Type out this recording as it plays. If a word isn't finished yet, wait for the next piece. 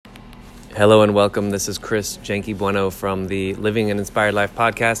Hello and welcome. This is Chris Janky Bueno from the Living an Inspired Life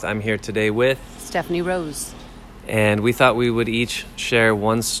podcast. I'm here today with Stephanie Rose. And we thought we would each share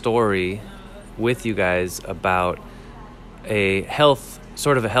one story with you guys about a health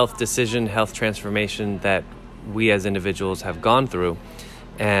decision, health transformation that we as individuals have gone through.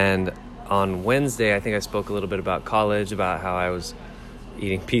 And on Wednesday, I think I spoke a little bit about college, about how I was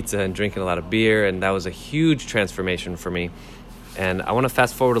eating pizza and drinking a lot of beer, and that was a huge transformation for me. And I want to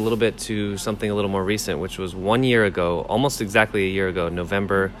fast forward a little bit to something a little more recent, which was 1 year ago, almost exactly a year ago,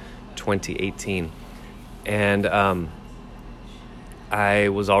 November 2018. And I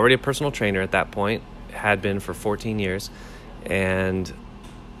was already a personal trainer at that point, had been for 14 years, and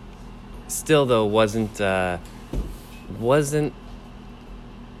still though I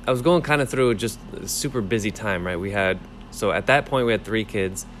was going kind of through just a super busy time, right? So at that point we had 3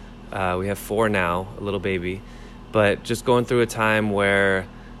 kids. We have 4 now, a little baby. But just going through a time where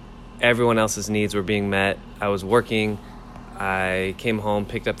everyone else's needs were being met. I was working. I came home,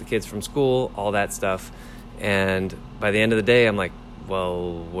 picked up the kids from school, all that stuff. And by the end of the day, I'm like,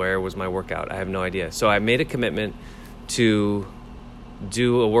 well, where was my workout? I have no idea. So I made a commitment to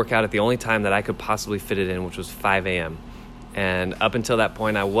do a workout at the only time that I could possibly fit it in, which was 5 a.m. And up until that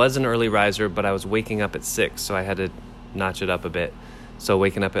point, I was an early riser, but I was waking up at 6, so I had to notch it up a bit. So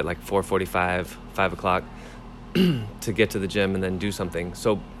waking up at like 4:45, 5 o'clock, to get to the gym and then do something.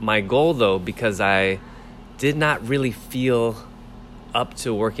 So my goal though, because I did not really feel up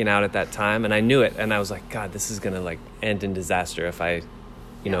to working out at that time, and I knew it, and I was like, God, this is gonna end in disaster if I,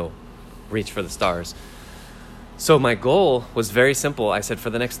 reach for the stars. So my goal was very simple. I said, for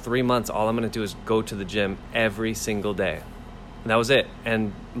the next 3 months, all I'm gonna do is go to the gym every single day. And that was it.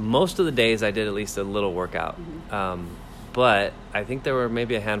 And most of the days I did at least a little workout. But I think there were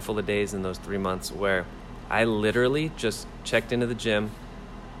maybe a handful of days in those 3 months where I literally just checked into the gym,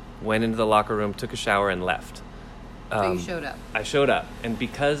 went into the locker room, took a shower, and left. So you showed up. I showed up. And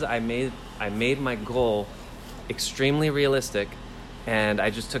because I made my goal extremely realistic, and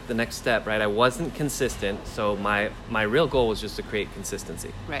I just took the next step, right? I wasn't consistent, so my real goal was just to create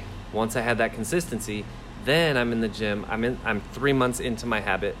consistency. Right. Once I had that consistency, then I'm in the gym. I'm 3 months into my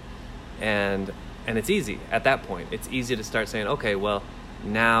habit, and it's easy at that point. It's easy to start saying, okay, well,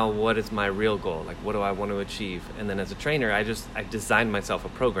 now what is my real goal? Like, what do I want to achieve? And then as a trainer, I designed myself a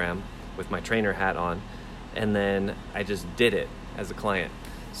program with my trainer hat on, and then I just did it as a client.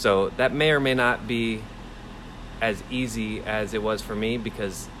 So that may or may not be as easy as it was for me,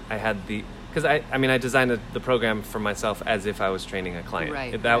 because I designed the program for myself as if I was training a client.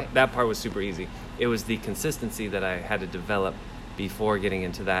 Right. That part was super easy. It was the consistency that I had to develop before getting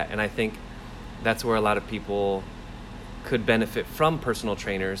into that. And I think that's where a lot of people could benefit from personal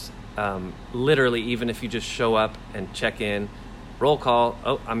trainers. Literally, even if you just show up and check in, roll call,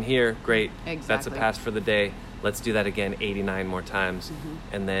 oh, I'm here, great. Exactly. That's a pass for the day. Let's do that again 89 more times.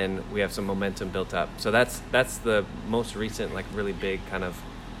 And then we have some momentum built up. So that's the most recent, really big kind of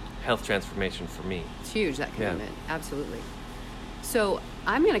health transformation for me. It's huge, that commitment. Yeah. Absolutely. So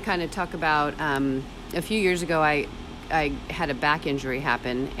I'm going to kind of talk about, a few years ago, I had a back injury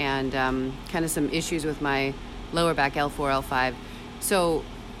happen, and kind of some issues with my lower back, L4, L5. So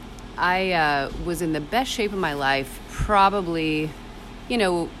I was in the best shape of my life probably,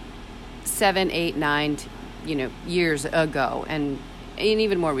 7, 8, 9, years ago, and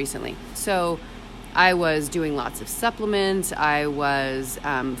even more recently. So I was doing lots of supplements. I was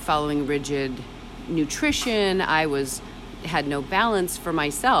following rigid nutrition. I had no balance for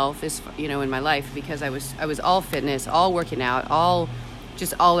myself, in my life, because I was all fitness, all working out, all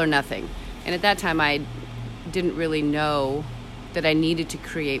or nothing. And at that time, I didn't really know that I needed to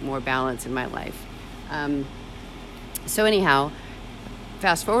create more balance in my life. So anyhow,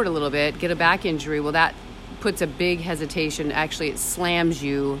 fast forward a little bit, get a back injury. Well, that puts a big hesitation. Actually, it slams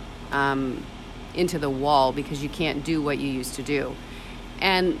you into the wall because you can't do what you used to do.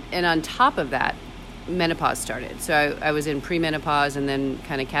 And on top of that, menopause started. So I was in premenopause and then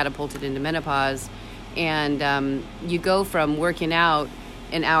kind of catapulted into menopause. And you go from working out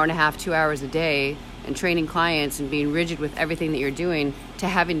an hour and a half, 2 hours a day, and training clients and being rigid with everything that you're doing, to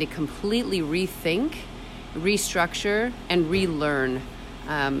having to completely rethink, restructure, and relearn,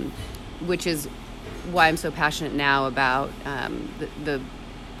 which is why I'm so passionate now about the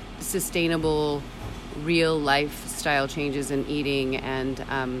sustainable, real lifestyle changes in eating and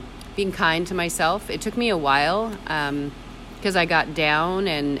being kind to myself. It took me a while because I got down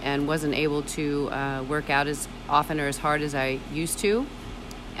and wasn't able to work out as often or as hard as I used to.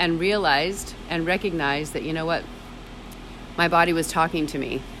 And realized and recognized that, my body was talking to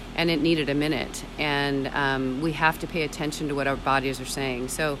me and it needed a minute. And we have to pay attention to what our bodies are saying.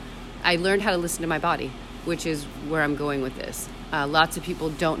 So I learned how to listen to my body, which is where I'm going with this. Lots of people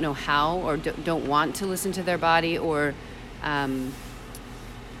don't know how, or don't want to listen to their body, or and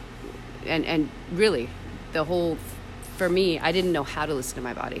really, for me, I didn't know how to listen to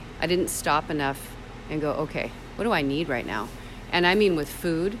my body. I didn't stop enough and go, okay, what do I need right now? And I mean with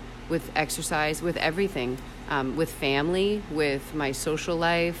food, with exercise, with everything, with family, with my social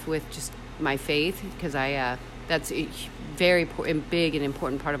life, with just my faith, because that's a very big and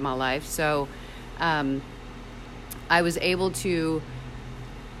important part of my life. So I was able to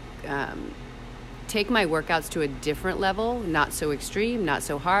take my workouts to a different level, not so extreme, not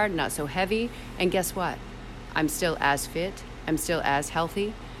so hard, not so heavy. And guess what? I'm still as fit, I'm still as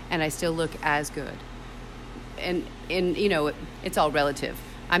healthy, and I still look as good. And it's all relative.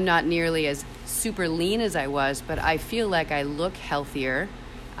 I'm not nearly as super lean as I was, but I feel like I look healthier.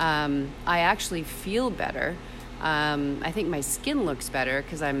 I actually feel better. I think my skin looks better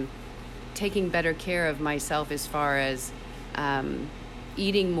because I'm taking better care of myself as far as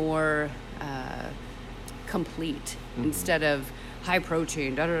eating more complete instead of high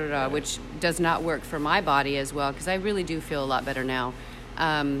protein, which does not work for my body as well, because I really do feel a lot better now.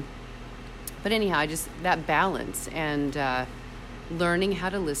 But anyhow, just that balance and learning how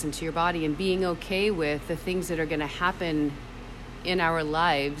to listen to your body and being okay with the things that are going to happen in our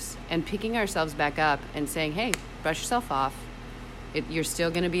lives, and picking ourselves back up and saying, hey, brush yourself off. You're still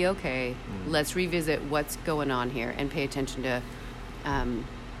going to be okay. Let's revisit what's going on here and pay attention to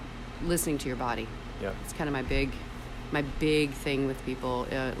listening to your body. Yeah. It's kind of my big thing with people.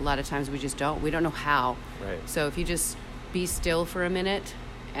 A lot of times we don't know how. Right. So if you just be still for a minute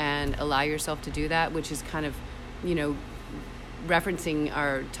and allow yourself to do that, which is kind of, referencing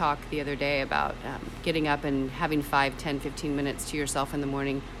our talk the other day about getting up and having 5, 10, 15 minutes to yourself in the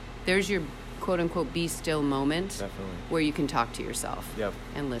morning. There's your quote-unquote be still moment. Definitely. Where you can talk to yourself. Yep.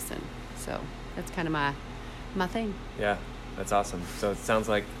 And listen. So that's kind of my thing. Yeah, that's awesome. So it sounds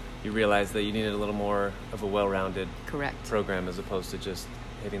like you realized that you needed a little more of a well-rounded Correct. program as opposed to just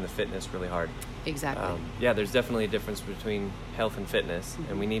hitting the fitness really hard. Exactly. There's definitely a difference between health and fitness,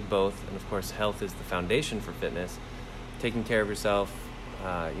 and we need both. And of course, health is the foundation for fitness. Taking care of yourself,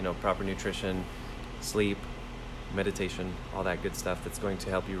 proper nutrition, sleep, meditation, all that good stuff that's going to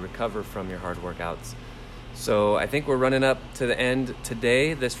help you recover from your hard workouts. So I think we're running up to the end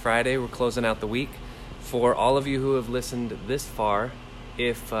today. This Friday, we're closing out the week. For all of you who have listened this far,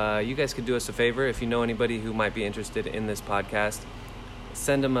 if you guys could do us a favor, if you know anybody who might be interested in this podcast,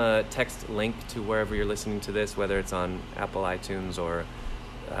 send them a text link to wherever you're listening to this, whether it's on Apple iTunes or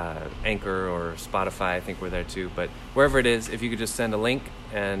Anchor or Spotify. I think we're there too. But wherever it is, if you could just send a link,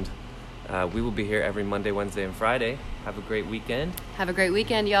 and we will be here every Monday, Wednesday, and Friday. Have a great weekend. Have a great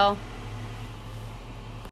weekend, y'all.